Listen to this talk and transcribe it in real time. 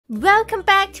Welcome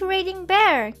back to Reading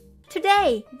Bear.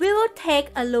 Today, we will take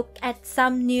a look at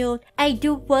some new I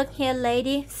do work here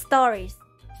lady stories.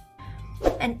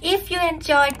 And if you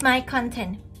enjoyed my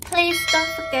content, please don't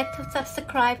forget to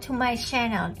subscribe to my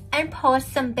channel and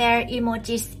post some bear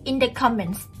emojis in the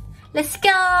comments. Let's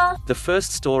go! The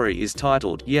first story is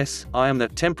titled, Yes, I am the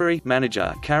temporary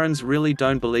manager. Karens really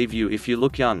don't believe you if you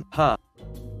look young, huh?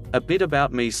 A bit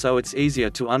about me so it's easier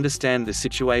to understand the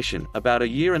situation. About a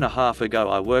year and a half ago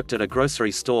I worked at a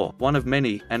grocery store, one of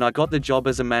many, and I got the job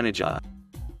as a manager.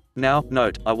 Now,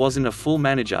 note, I wasn't a full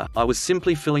manager, I was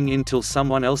simply filling in till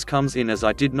someone else comes in as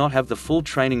I did not have the full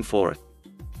training for it.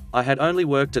 I had only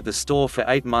worked at the store for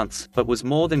 8 months, but was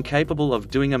more than capable of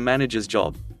doing a manager's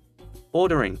job.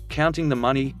 Ordering, counting the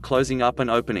money, closing up and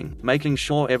opening, making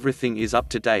sure everything is up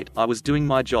to date, I was doing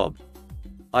my job.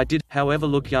 I did, however,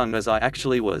 look young as I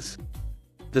actually was.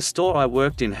 The store I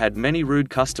worked in had many rude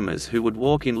customers who would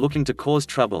walk in looking to cause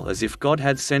trouble as if God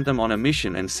had sent them on a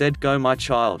mission and said, "Go my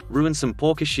child, ruin some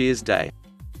poor cashier's day."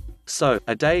 So,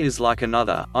 a day is like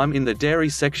another. I'm in the dairy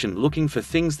section looking for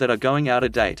things that are going out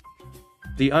of date.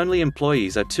 The only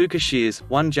employees are 2 cashiers,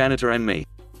 1 janitor and me.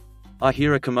 I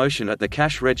hear a commotion at the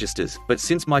cash registers, but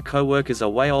since my co-workers are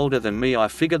way older than me I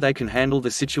figure they can handle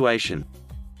the situation.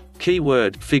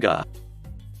 Keyword, figure.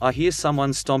 I hear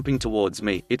someone stomping towards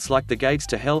me. It's like the gates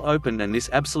to hell opened and this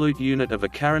absolute unit of a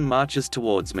Karen marches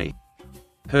towards me.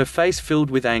 Her face filled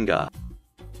with anger.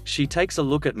 She takes a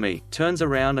look at me, turns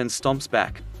around and stomps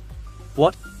back.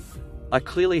 What? I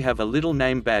clearly have a little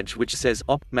name badge which says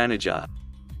Op Manager.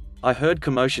 I heard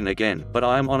commotion again, but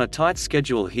I am on a tight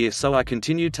schedule here so I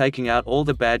continue taking out all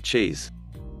the bad cheese.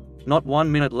 Not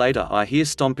 1 minute later I hear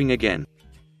stomping again.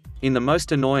 In the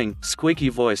most annoying, squeaky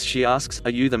voice she asks,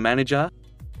 "Are you the manager?"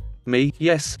 Me,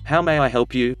 yes, how may I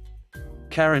help you?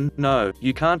 Karen, no,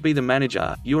 you can't be the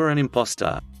manager, you are an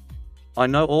imposter. I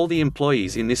know all the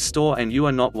employees in this store and you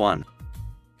are not one.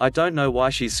 I don't know why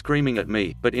she's screaming at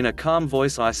me, but in a calm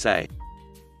voice I say,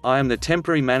 "I am the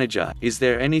temporary manager, is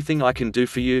there anything I can do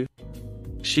for you?"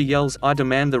 She yells, "I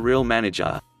demand the real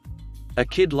manager. A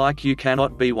kid like you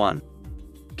cannot be one.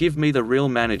 Give me the real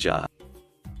manager."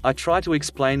 I try to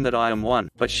explain that I am one,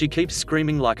 but she keeps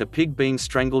screaming like a pig being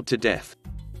strangled to death.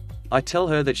 I tell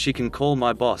her that she can call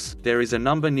my boss, there is a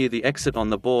number near the exit on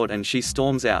the board and she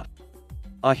storms out.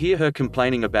 I hear her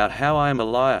complaining about how I am a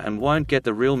liar and won't get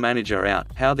the real manager out,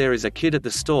 how there is a kid at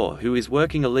the store who is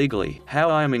working illegally, how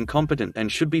I am incompetent and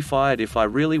should be fired if I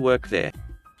really work there.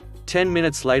 10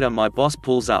 minutes later my boss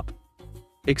pulls up.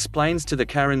 Explains to the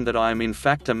Karen that I am in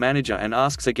fact a manager and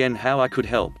asks again how I could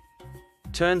help.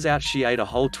 Turns out she ate a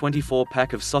whole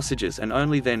 24-pack of sausages and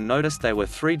only then noticed they were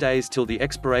 3 days till the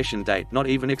expiration date, not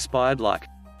even expired like.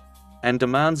 And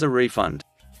demands a refund.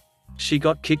 She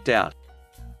got kicked out.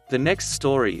 The next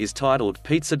story is titled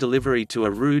Pizza Delivery to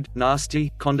a Rude,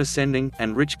 Nasty, Condescending,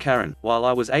 and Rich Karen, while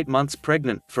I was 8 months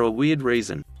pregnant, for a weird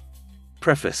reason.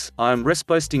 Preface, I am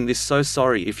resposting this, so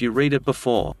sorry if you read it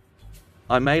before.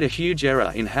 I made a huge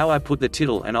error in how I put the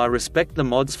title and I respect the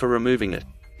mods for removing it.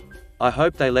 I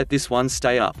hope they let this one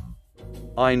stay up.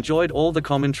 I enjoyed all the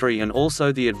commentary and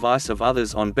also the advice of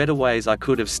others on better ways I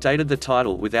could have stated the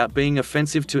title without being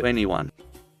offensive to anyone.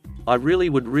 I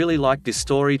would really like this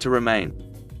story to remain.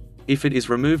 If it is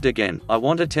removed again, I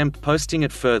won't attempt posting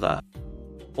it further.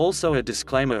 Also a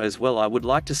disclaimer as well, I would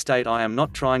like to state I am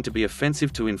not trying to be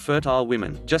offensive to infertile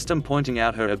women, just am pointing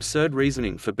out her absurd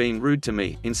reasoning for being rude to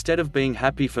me, instead of being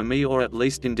happy for me or at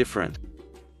least indifferent.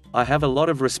 I have a lot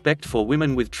of respect for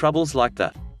women with troubles like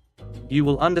that. You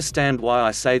will understand why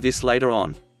I say this later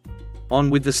on. On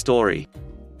with the story.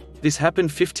 This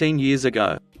happened 15 years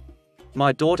ago.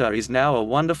 My daughter is now a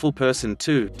wonderful person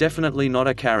too, definitely not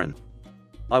a Karen.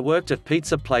 I worked at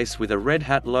pizza place with a red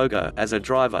hat logo as a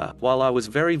driver, while I was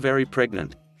very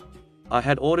pregnant. I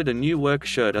had ordered a new work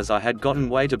shirt as I had gotten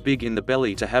way too big in the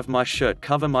belly to have my shirt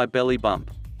cover my belly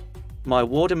bump. My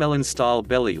watermelon-style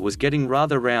belly was getting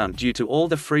rather round due to all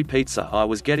the free pizza I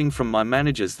was getting from my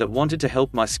managers that wanted to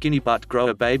help my skinny butt grow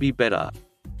a baby better.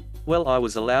 Well, I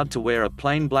was allowed to wear a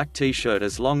plain black t-shirt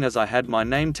as long as I had my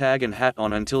name tag and hat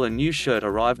on until a new shirt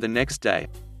arrived the next day.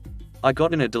 I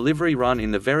got in a delivery run in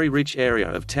the very rich area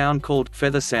of town called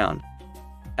Feather Sound.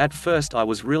 At first I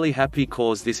was really happy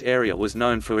cause this area was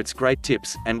known for its great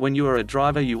tips, and when you are a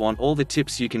driver you want all the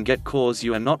tips you can get cause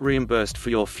you are not reimbursed for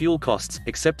your fuel costs,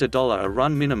 except $1 a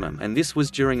run minimum, and this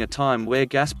was during a time where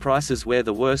gas prices were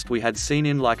the worst we had seen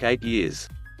in like 8 years.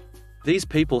 These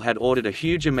people had ordered a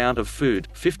huge amount of food,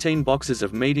 15 boxes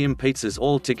of medium pizzas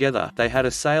all together. They had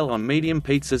a sale on medium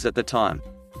pizzas at the time.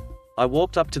 I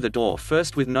walked up to the door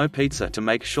first with no pizza to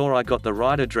make sure I got the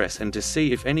right address and to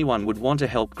see if anyone would want to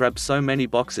help grab so many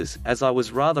boxes, as I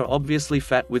was rather obviously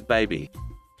fat with baby.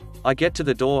 I get to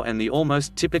the door and the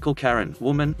almost typical Karen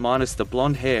woman, minus the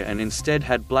blonde hair and instead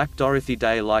had black Dorothy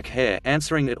Day-like hair,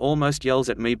 answering it almost yells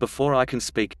at me before I can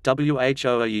speak, "WHO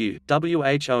are you?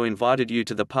 WHO invited you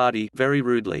to the party," very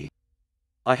rudely.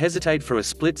 I hesitate for a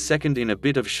split second in a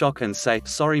bit of shock and say,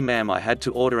 "Sorry ma'am, I had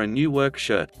to order a new work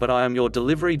shirt, but I am your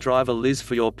delivery driver Liz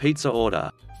for your pizza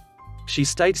order." She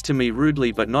states to me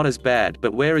rudely but not as bad,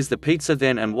 "But where is the pizza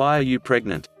then, and why are you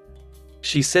pregnant?"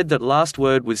 She said that last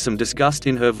word with some disgust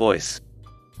in her voice.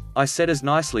 I said as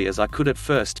nicely as I could at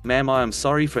first, "Ma'am, I am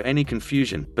sorry for any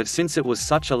confusion, but since it was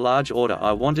such a large order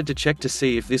I wanted to check to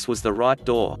see if this was the right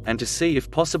door, and to see if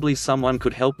possibly someone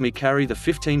could help me carry the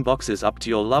 15 boxes up to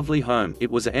your lovely home." It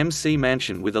was a MC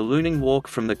mansion with a looning walk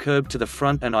from the curb to the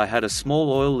front, and I had a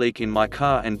small oil leak in my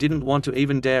car and didn't want to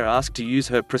even dare ask to use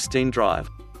her pristine drive.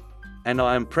 "And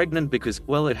I am pregnant because,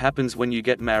 well, it happens when you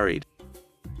get married."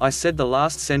 I said the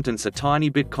last sentence a tiny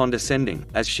bit condescending,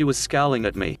 as she was scowling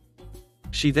at me.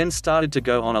 She then started to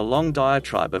go on a long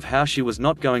diatribe of how she was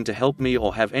not going to help me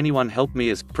or have anyone help me,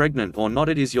 as pregnant or not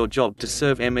it is your job to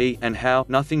serve me, and how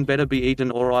nothing better be eaten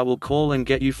or I will call and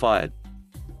get you fired.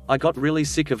 I got really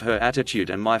sick of her attitude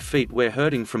and my feet were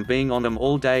hurting from being on them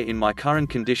all day in my current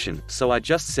condition, so I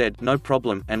just said, "No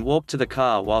problem," and walked to the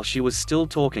car while she was still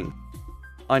talking.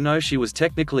 I know she was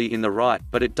technically in the right,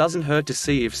 but it doesn't hurt to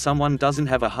see if someone doesn't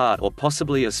have a heart or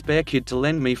possibly a spare kid to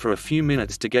lend me for a few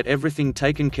minutes to get everything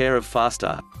taken care of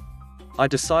faster. I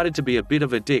decided to be a bit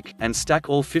of a dick, and stack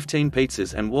all 15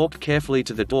 pizzas and walked carefully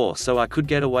to the door so I could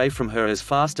get away from her as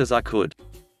fast as I could.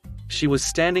 She was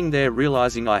standing there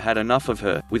realizing I had enough of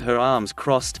her, with her arms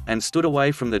crossed, and stood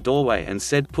away from the doorway and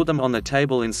said, "Put them on the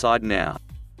table inside now."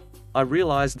 I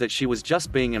realized that she was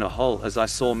just being in a hole, as I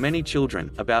saw many children,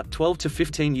 about 12 to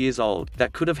 15 years old,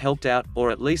 that could have helped out,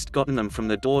 or at least gotten them from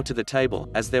the door to the table,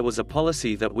 as there was a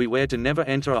policy that we were to never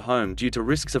enter a home due to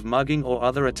risks of mugging or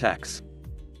other attacks.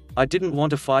 I didn't want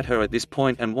to fight her at this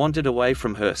point and wanted away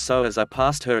from her, so as I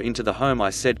passed her into the home I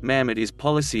said, "Ma'am, it is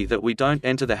policy that we don't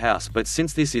enter the house, but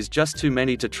since this is just too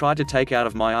many to try to take out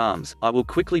of my arms, I will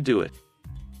quickly do it."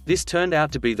 This turned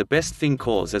out to be the best thing,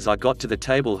 cause as I got to the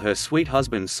table her sweet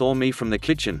husband saw me from the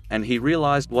kitchen, and he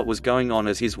realized what was going on,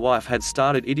 as his wife had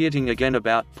started idioting again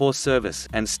about poor service,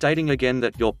 and stating again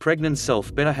that your pregnant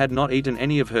self better had not eaten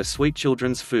any of her sweet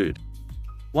children's food.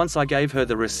 Once I gave her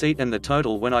the receipt and the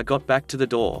total when I got back to the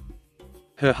door.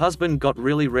 Her husband got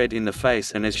really red in the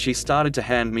face, and as she started to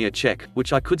hand me a check,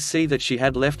 which I could see that she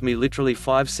had left me literally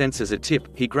 5 cents as a tip,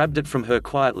 he grabbed it from her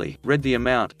quietly, read the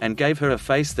amount, and gave her a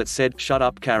face that said, "Shut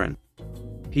up, Karen."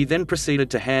 He then proceeded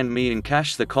to hand me in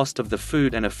cash the cost of the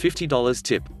food and a $50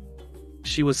 tip.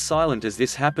 She was silent as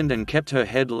this happened and kept her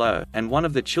head low, and one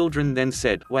of the children then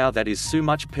said, "Wow, that is so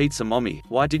much pizza, mommy,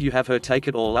 why did you have her take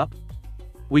it all up?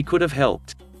 We could have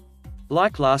helped.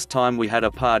 Like last time we had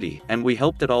a party, and we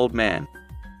helped that old man."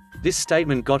 This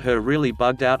statement got her really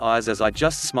bugged out eyes, as I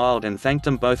just smiled and thanked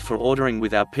them both for ordering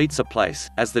with our pizza place.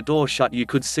 As the door shut you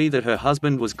could see that her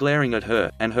husband was glaring at her,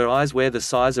 and her eyes were the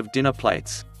size of dinner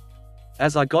plates.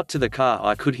 As I got to the car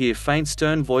I could hear faint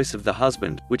stern voice of the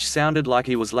husband, which sounded like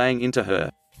he was laying into her.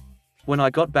 When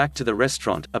I got back to the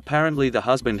restaurant, apparently the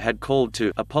husband had called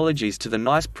to apologize to the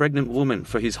nice pregnant woman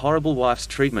for his horrible wife's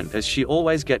treatment, as she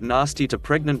always get nasty to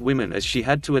pregnant women, as she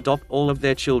had to adopt all of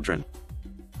their children.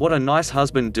 What a nice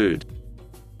husband, dude.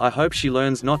 I hope she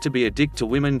learns not to be a dick to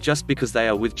women just because they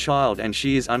are with child and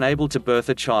she is unable to birth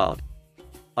a child.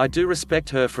 I do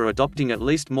respect her for adopting at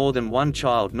least more than one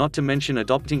child, not to mention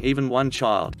adopting even one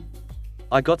child.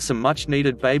 I got some much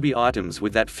needed baby items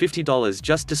with that $50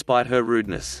 just despite her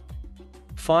rudeness.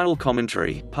 Final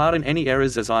commentary, pardon any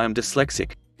errors as I am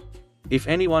dyslexic. If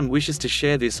anyone wishes to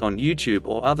share this on YouTube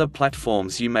or other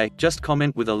platforms, you may just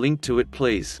comment with a link to it,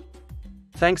 please.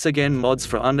 Thanks again mods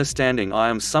for understanding I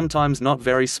am sometimes not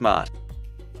very smart.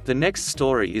 The next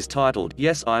story is titled,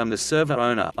 "Yes, I am the server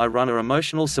owner. I run a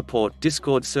emotional support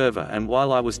Discord server, and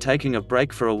while I was taking a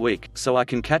break for a week, so I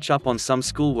can catch up on some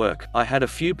schoolwork, I had a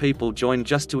few people join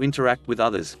just to interact with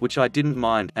others, which I didn't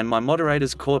mind, and my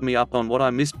moderators caught me up on what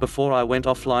I missed before I went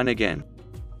offline again.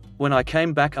 When I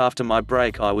came back after my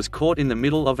break I was caught in the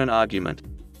middle of an argument.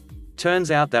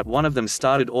 Turns out that one of them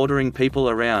started ordering people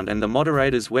around and the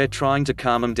moderators were trying to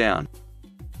calm them down.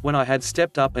 When I had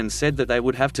stepped up and said that they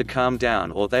would have to calm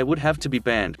down or they would have to be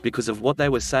banned because of what they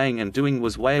were saying and doing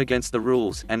was way against the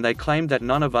rules, and they claimed that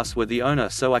none of us were the owner,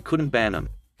 so I couldn't ban them.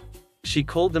 She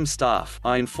called them staff.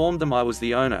 I informed them I was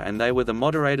the owner and they were the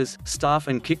moderators, staff,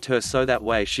 and kicked her so that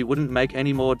way she wouldn't make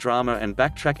any more drama and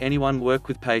backtrack anyone. Work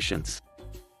with patience.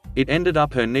 It ended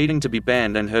up her needing to be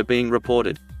banned and her being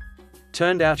reported.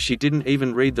 Turned out she didn't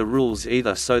even read the rules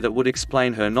either, so that would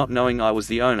explain her not knowing I was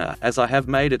the owner, as I have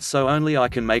made it so only I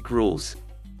can make rules.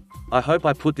 I hope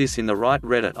I put this in the right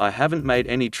Reddit. I haven't made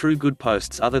any true good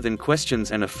posts other than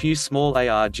questions and a few small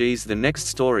ARGs. The next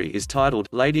story is titled,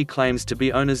 Lady Claims to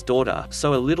be Owner's Daughter,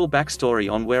 so a little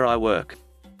backstory on where I work.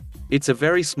 It's a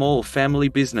very small family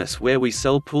business where we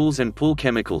sell pools and pool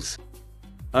chemicals.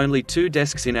 Only 2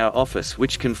 desks in our office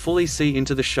which can fully see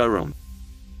into the showroom.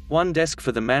 1 desk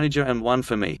for the manager and 1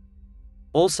 for me.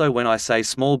 Also, when I say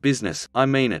small business, I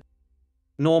mean it.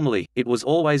 Normally, it was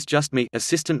always just me,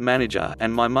 assistant manager,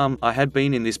 and my mum. I had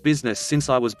been in this business since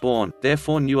I was born,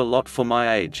 therefore knew a lot for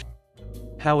my age.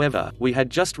 However, we had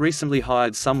just recently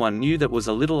hired someone new that was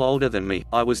a little older than me.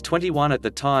 I was 21 at the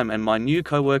time and my new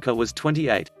coworker was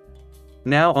 28.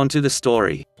 Now onto the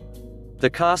story. The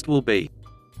cast will be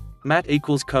Matt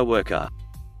equals coworker.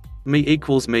 Me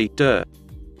equals me, duh.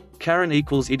 Karen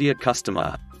equals idiot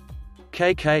customer.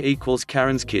 KK equals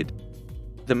Karen's kid.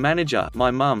 The manager,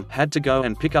 my mum, had to go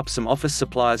and pick up some office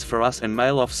supplies for us and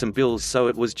mail off some bills, so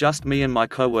it was just me and my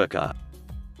coworker.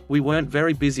 We weren't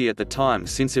very busy at the time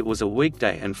since it was a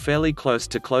weekday and fairly close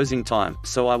to closing time,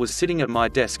 so I was sitting at my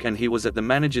desk and he was at the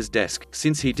manager's desk,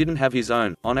 since he didn't have his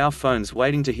own, on our phones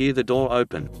waiting to hear the door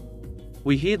open.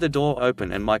 We hear the door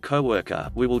open and my coworker,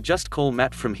 we will just call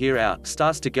Matt from here out,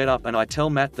 starts to get up and I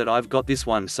tell Matt that I've got this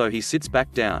one, so he sits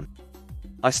back down.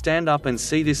 I stand up and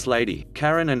see this lady,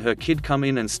 Karen, and her kid come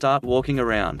in and start walking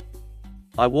around.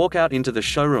 I walk out into the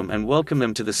showroom and welcome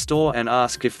them to the store and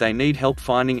ask if they need help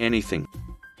finding anything.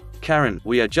 Karen,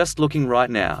 we are just looking right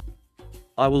now.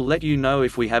 I will let you know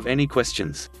if we have any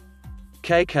questions.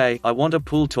 KK, I want a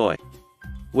pool toy.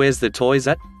 Where's the toys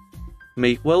at?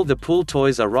 Me, well, the pool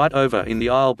toys are right over in the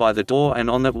aisle by the door and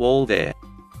on that wall there.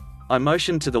 I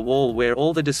motioned to the wall where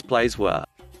all the displays were.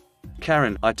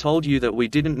 Karen, I told you that we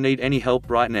didn't need any help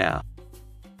right now.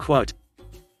 Quote.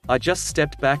 I just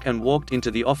stepped back and walked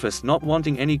into the office, not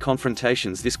wanting any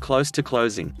confrontations this close to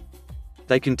closing.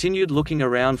 They continued looking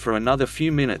around for another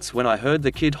few minutes when I heard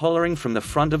the kid hollering from the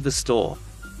front of the store.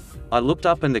 I looked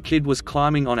up and the kid was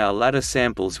climbing on our ladder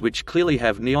samples, which clearly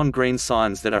have neon green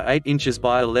signs that are 8 inches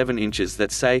by 11 inches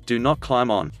that say, "Do not climb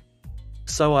on."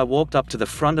 So I walked up to the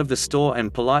front of the store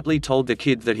and politely told the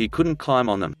kid that he couldn't climb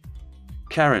on them.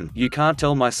 Karen, you can't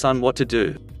tell my son what to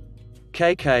do.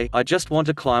 KK, I just want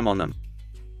to climb on them.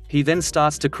 He then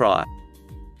starts to cry.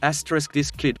 Asterisk,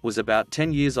 this kid was about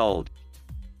 10 years old.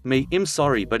 Me, I'm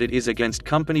sorry, but it is against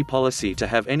company policy to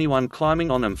have anyone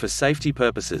climbing on them for safety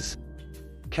purposes.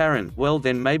 Karen, well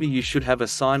then maybe you should have a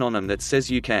sign on them that says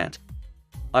you can't.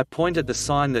 I point at the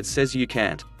sign that says you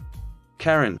can't.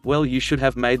 Karen, well, you should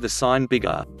have made the sign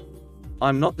bigger.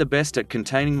 I'm not the best at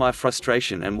containing my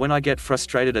frustration, and when I get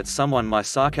frustrated at someone, my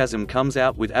sarcasm comes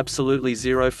out with absolutely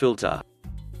zero filter.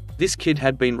 This kid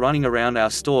had been running around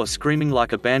our store screaming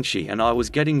like a banshee and I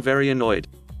was getting very annoyed.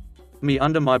 Me,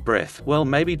 under my breath, well,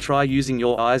 maybe try using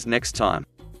your eyes next time.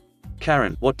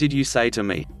 Karen, what did you say to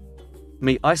me?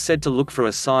 Me, I said to look for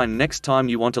a sign next time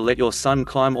you want to let your son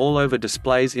climb all over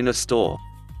displays in a store.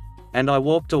 And I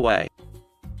walked away.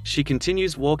 She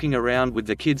continues walking around with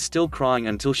the kids still crying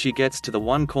until she gets to the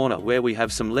one corner where we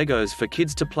have some Legos for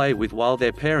kids to play with while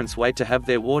their parents wait to have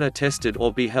their water tested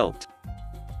or be helped.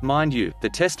 Mind you, the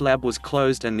test lab was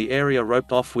closed and the area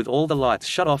roped off with all the lights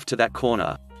shut off to that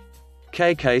corner.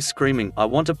 KK screaming, I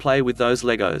want to play with those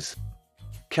Legos.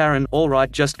 Karen,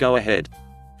 alright, just go ahead.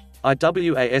 I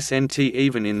wasn't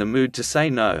even in the mood to say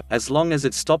no, as long as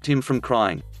it stopped him from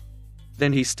crying.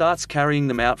 Then he starts carrying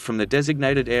them out from the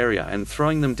designated area and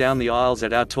throwing them down the aisles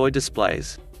at our toy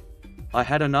displays. I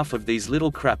had enough of these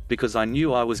little crap because I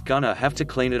knew I was gonna have to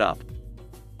clean it up.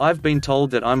 I've been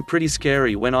told that I'm pretty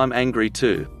scary when I'm angry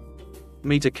too.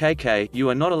 Me to KK, you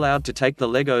are not allowed to take the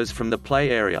Legos from the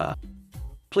play area.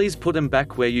 Please put them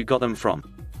back where you got them from.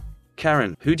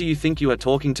 Karen, who do you think you are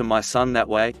talking to my son that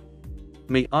way?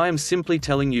 Me, I am simply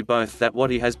telling you both that what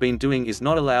he has been doing is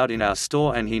not allowed in our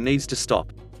store and he needs to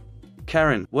stop.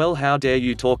 Karen, well, how dare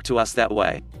you talk to us that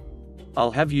way?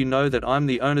 I'll have you know that I'm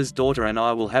the owner's daughter and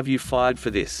I will have you fired for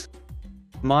this.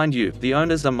 Mind you, the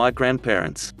owners are my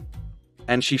grandparents.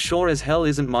 And she sure as hell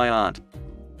isn't my aunt.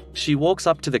 She walks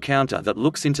up to the counter that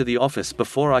looks into the office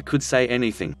before I could say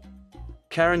anything.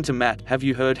 Karen to Matt, have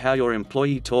you heard how your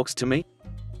employee talks to me?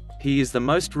 He is the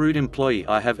most rude employee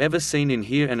I have ever seen in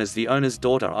here, and as the owner's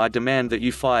daughter I demand that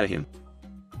you fire him.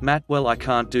 Matt, well, I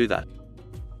can't do that.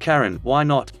 Karen, why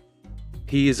not?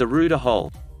 He is a rude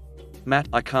hole. Matt,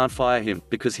 I can't fire him,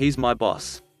 because he's my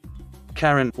boss.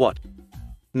 Karen, what?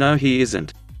 No, he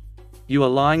isn't. You are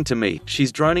lying to me,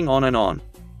 she's droning on and on.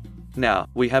 Now,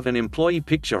 we have an employee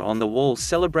picture on the wall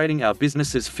celebrating our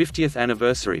business's 50th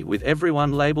anniversary with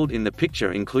everyone labeled in the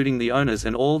picture including the owners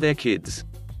and all their kids.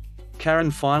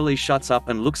 Karen finally shuts up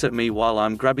and looks at me while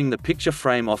I'm grabbing the picture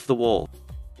frame off the wall.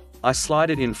 I slide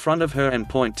it in front of her and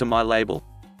point to my label.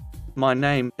 My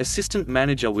name, assistant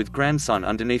manager with grandson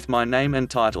underneath my name and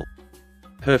title.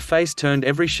 Her face turned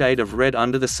every shade of red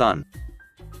under the sun.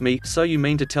 Me, so you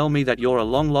mean to tell me that you're a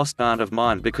long-lost aunt of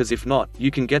mine, because if not, you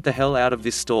can get the hell out of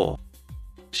this store.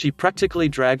 She practically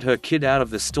dragged her kid out of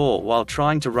the store while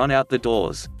trying to run out the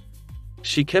doors.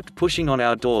 She kept pushing on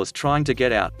our doors trying to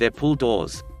get out, they're pull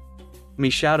doors.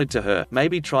 Me shouted to her,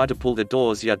 maybe try to pull the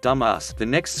doors, ya dumbass. The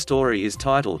next story is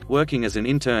titled, Working as an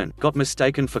Intern, Got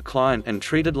Mistaken for Client and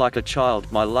Treated Like a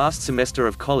Child. My last semester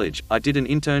of college, I did an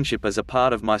internship as a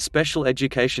part of my special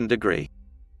education degree.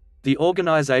 The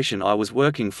organization I was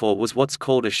working for was what's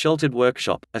called a sheltered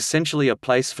workshop, essentially a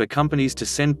place for companies to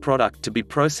send product to be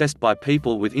processed by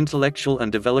people with intellectual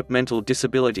and developmental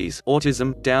disabilities,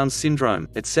 autism, Down syndrome,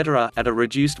 etc., at a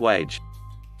reduced wage.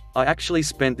 I actually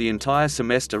spent the entire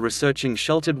semester researching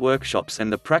sheltered workshops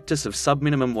and the practice of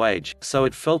sub-minimum wage, so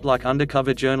it felt like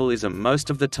undercover journalism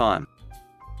most of the time.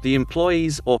 The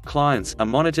employees, or clients, are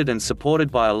monitored and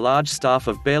supported by a large staff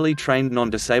of barely trained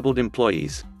non-disabled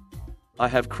employees. I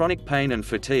have chronic pain and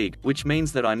fatigue, which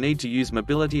means that I need to use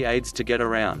mobility aids to get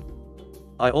around.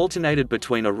 I alternated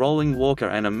between a rolling walker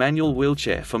and a manual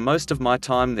wheelchair for most of my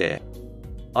time there.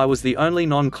 I was the only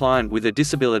non-client with a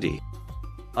disability.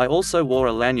 I also wore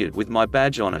a lanyard with my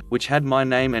badge on it, which had my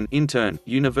name and intern,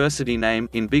 university name,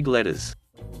 in big letters.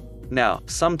 Now,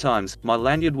 sometimes, my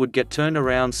lanyard would get turned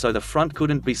around so the front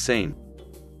couldn't be seen.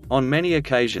 On many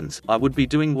occasions, I would be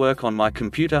doing work on my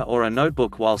computer or a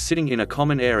notebook while sitting in a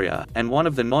common area, and one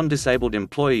of the non-disabled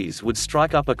employees would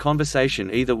strike up a conversation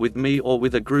either with me or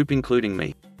with a group including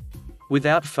me.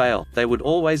 Without fail, they would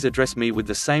always address me with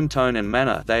the same tone and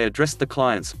manner they addressed the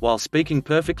clients, while speaking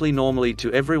perfectly normally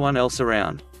to everyone else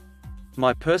around.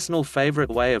 My personal favorite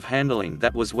way of handling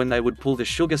that was when they would pull the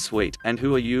sugar sweet, "And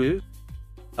who are you?"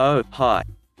 "Oh, hi.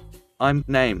 I'm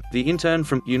name, the intern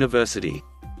from university.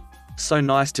 So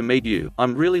nice to meet you,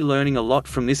 I'm really learning a lot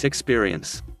from this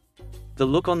experience." The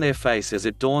look on their face as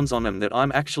it dawns on them that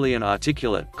I'm actually an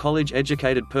articulate,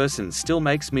 college-educated person still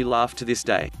makes me laugh to this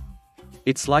day.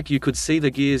 It's like you could see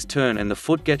the gears turn and the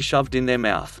foot get shoved in their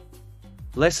mouth.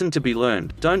 Lesson to be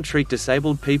learned: don't treat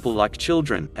disabled people like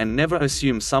children, and never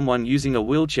assume someone using a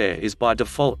wheelchair is by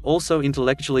default also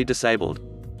intellectually disabled.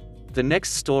 The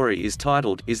next story is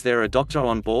titled, Is There a Doctor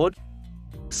on Board?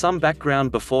 Some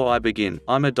background before I begin: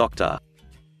 I'm a doctor.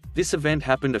 This event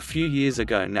happened a few years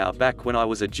ago now, back when I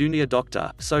was a junior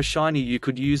doctor, so shiny you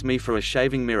could use me for a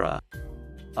shaving mirror.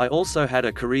 I also had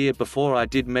a career before I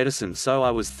did medicine, so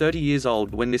I was 30 years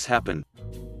old when this happened.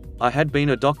 I had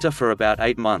been a doctor for about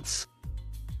 8 months.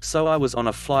 So I was on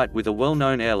a flight with a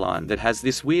well-known airline that has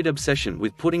this weird obsession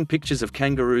with putting pictures of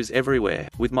kangaroos everywhere,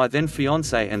 with my then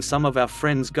fiancé and some of our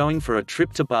friends going for a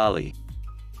trip to Bali.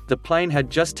 The plane had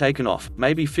just taken off,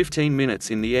 maybe 15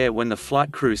 minutes in the air, when the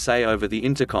flight crew say over the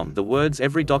intercom the words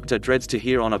every doctor dreads to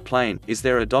hear on a plane: "Is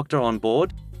there a doctor on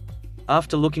board?"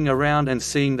 After looking around and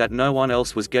seeing that no one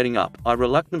else was getting up, I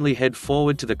reluctantly head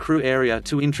forward to the crew area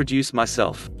to introduce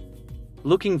myself.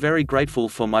 Looking very grateful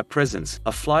for my presence,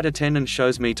 a flight attendant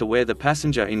shows me to where the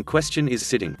passenger in question is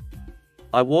sitting.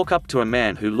 I walk up to a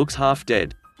man who looks half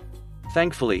dead.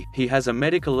 Thankfully, he has a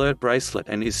medic alert bracelet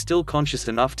and is still conscious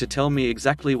enough to tell me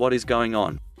exactly what is going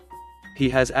on. He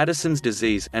has Addison's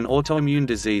disease, an autoimmune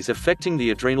disease affecting the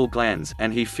adrenal glands,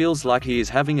 and he feels like he is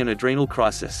having an adrenal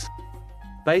crisis.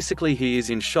 Basically, he is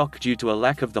in shock due to a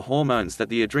lack of the hormones that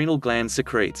the adrenal gland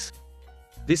secretes.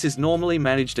 This is normally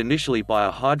managed initially by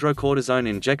a hydrocortisone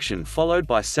injection followed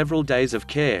by several days of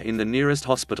care in the nearest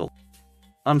hospital.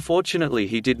 Unfortunately,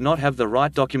 he did not have the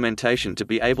right documentation to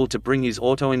be able to bring his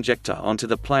auto-injector onto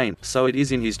the plane, so it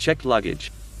is in his checked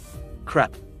luggage.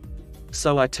 Crap.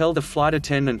 So I tell the flight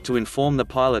attendant to inform the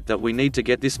pilot that we need to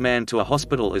get this man to a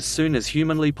hospital as soon as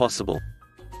humanly possible.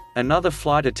 Another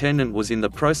flight attendant was in the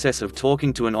process of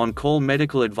talking to an on-call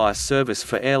medical advice service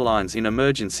for airlines in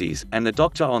emergencies, and the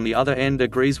doctor on the other end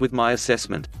agrees with my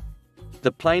assessment.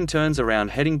 The plane turns around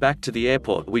heading back to the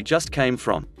airport we just came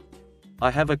from.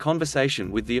 I have a conversation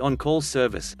with the on-call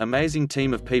service, amazing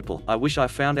team of people. I wish I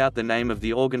found out the name of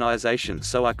the organization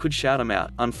so I could shout them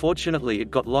out. Unfortunately,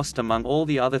 it got lost among all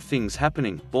the other things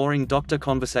happening. Boring doctor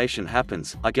conversation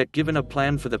happens. I get given a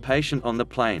plan for the patient on the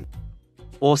plane.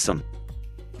 Awesome.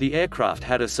 The aircraft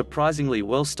had a surprisingly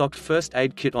well-stocked first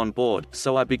aid kit on board,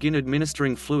 so I begin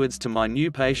administering fluids to my new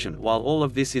patient while all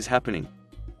of this is happening.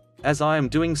 As I am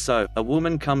doing so, a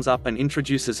woman comes up and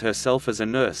introduces herself as a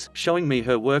nurse, showing me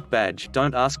her work badge.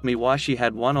 Don't ask me why she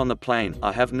had one on the plane,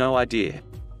 I have no idea.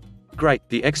 Great,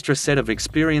 the extra set of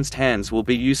experienced hands will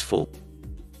be useful.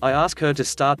 I ask her to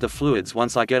start the fluids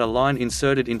once I get a line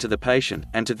inserted into the patient,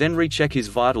 and to then recheck his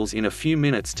vitals in a few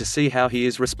minutes to see how he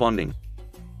is responding.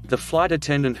 The flight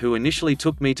attendant who initially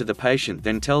took me to the patient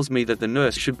then tells me that the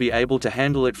nurse should be able to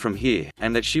handle it from here,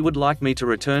 and that she would like me to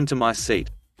return to my seat.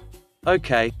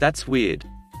 Okay, that's weird.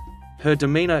 Her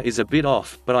demeanor is a bit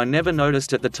off, but I never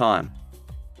noticed at the time.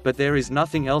 But there is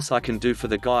nothing else I can do for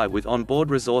the guy with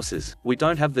onboard resources. We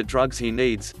don't have the drugs he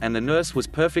needs, and the nurse was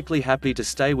perfectly happy to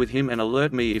stay with him and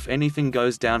alert me if anything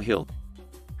goes downhill.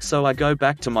 So I go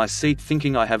back to my seat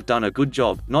thinking I have done a good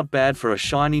job, not bad for a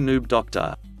shiny noob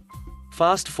doctor.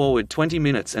 Fast forward 20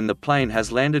 minutes and the plane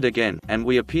has landed again, and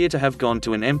we appear to have gone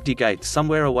to an empty gate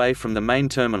somewhere away from the main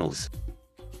terminals.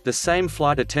 The same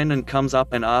flight attendant comes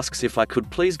up and asks if I could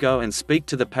please go and speak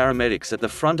to the paramedics at the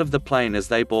front of the plane as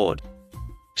they board.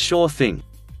 Sure thing.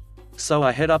 So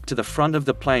I head up to the front of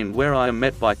the plane where I am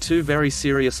met by two very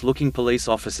serious-looking police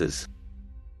officers.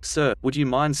 Sir, would you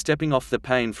mind stepping off the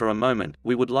plane for a moment?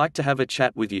 We would like to have a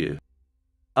chat with you.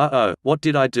 Uh-oh, what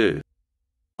did I do?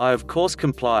 I of course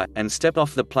comply, and step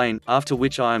off the plane, after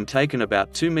which I am taken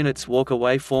about 2 minutes walk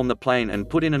away from the plane and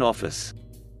put in an office.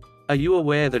 Are you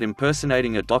aware that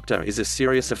impersonating a doctor is a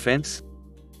serious offense?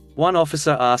 One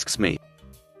officer asks me.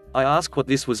 I ask what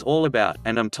this was all about,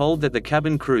 and am told that the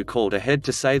cabin crew called ahead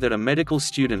to say that a medical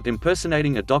student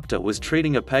impersonating a doctor was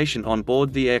treating a patient on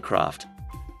board the aircraft.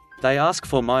 They ask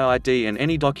for my ID and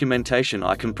any documentation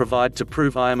I can provide to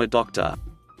prove I am a doctor.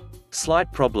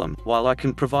 Slight problem: while I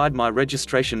can provide my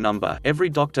registration number, every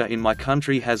doctor in my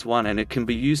country has one and it can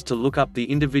be used to look up the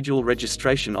individual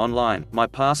registration online. My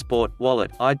passport,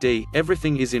 wallet, ID,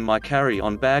 everything is in my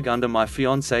carry-on bag under my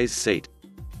fiancé's seat.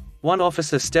 One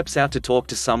officer steps out to talk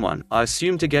to someone, I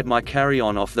assume to get my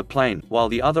carry-on off the plane, while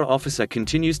the other officer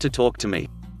continues to talk to me.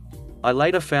 I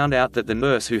later found out that the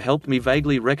nurse who helped me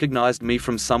vaguely recognized me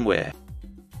from somewhere.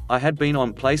 I had been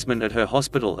on placement at her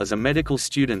hospital as a medical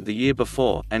student the year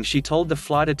before, and she told the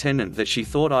flight attendant that she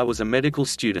thought I was a medical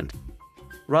student.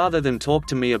 Rather than talk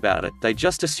to me about it, they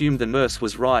just assumed the nurse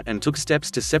was right and took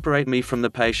steps to separate me from the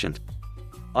patient.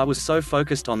 I was so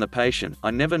focused on the patient,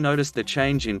 I never noticed the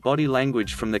change in body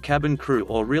language from the cabin crew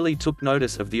or really took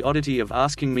notice of the oddity of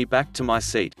asking me back to my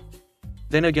seat.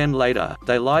 Then again later,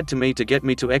 they lied to me to get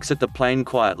me to exit the plane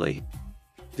quietly.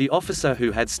 The officer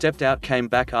who had stepped out came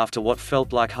back after what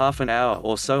felt like half an hour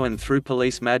or so, and through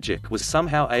police magic was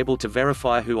somehow able to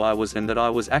verify who I was and that I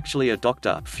was actually a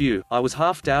doctor. Phew, I was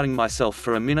half doubting myself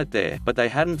for a minute there, but they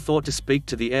hadn't thought to speak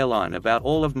to the airline about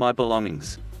all of my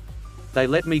belongings. They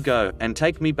let me go, and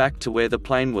take me back to where the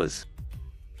plane was.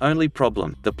 Only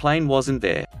problem, the plane wasn't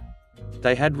there.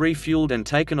 They had refueled and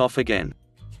taken off again.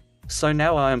 So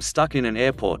now I am stuck in an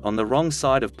airport on the wrong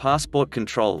side of passport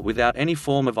control without any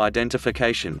form of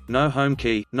identification, no home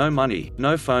key, no money,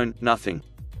 no phone, nothing.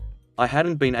 I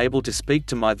hadn't been able to speak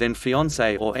to my then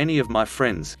fiancé or any of my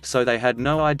friends, so they had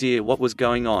no idea what was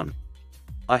going on.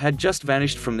 I had just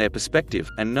vanished from their perspective,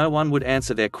 and no one would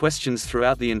answer their questions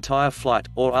throughout the entire flight,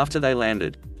 or after they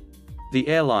landed. The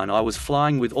airline I was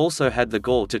flying with also had the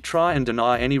gall to try and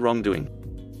deny any wrongdoing.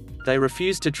 They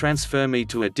refused to transfer me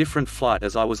to a different flight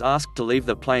as I was asked to leave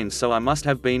the plane, so I must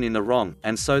have been in the wrong,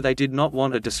 and so they did not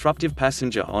want a disruptive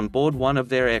passenger on board one of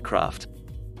their aircraft.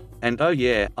 And oh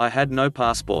yeah, I had no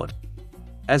passport.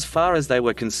 As far as they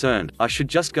were concerned, I should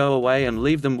just go away and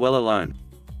leave them well alone.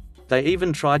 They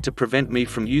even tried to prevent me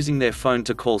from using their phone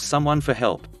to call someone for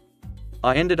help.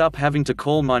 I ended up having to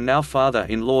call my now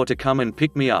father-in-law to come and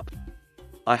pick me up.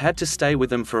 I had to stay with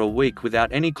them for a week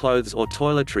without any clothes or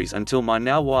toiletries until my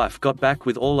now wife got back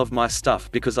with all of my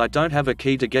stuff, because I don't have a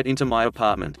key to get into my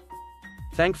apartment.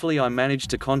 Thankfully I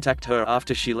managed to contact her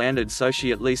after she landed, so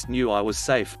she at least knew I was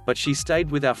safe, but she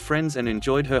stayed with our friends and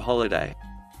enjoyed her holiday.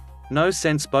 No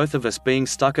sense both of us being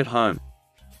stuck at home.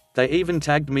 They even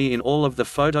tagged me in all of the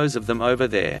photos of them over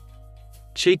there.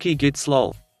 Cheeky gits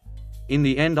lol. In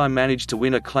the end I managed to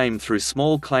win a claim through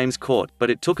small claims court, but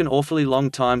it took an awfully long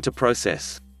time to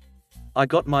process. I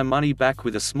got my money back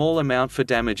with a small amount for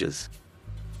damages.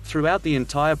 Throughout the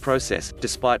entire process,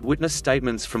 despite witness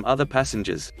statements from other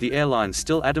passengers, the airline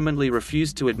still adamantly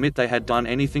refused to admit they had done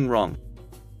anything wrong.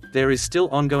 There is still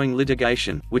ongoing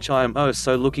litigation, which I am oh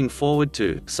so looking forward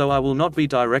to, so I will not be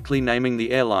directly naming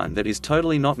the airline that is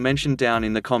totally not mentioned down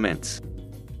in the comments.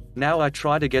 Now I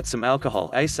try to get some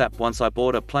alcohol ASAP once I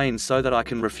board a plane so that I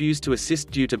can refuse to assist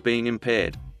due to being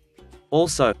impaired.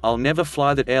 Also, I'll never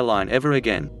fly that airline ever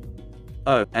again.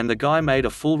 Oh, and the guy made a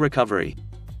full recovery.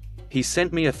 He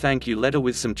sent me a thank you letter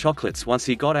with some chocolates once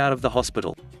he got out of the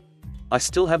hospital. I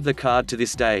still have the card to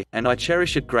this day, and I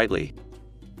cherish it greatly.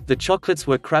 The chocolates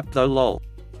were crap though lol.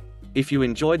 If you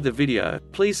enjoyed the video,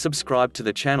 please subscribe to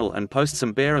the channel and post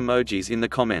some bear emojis in the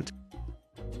comment.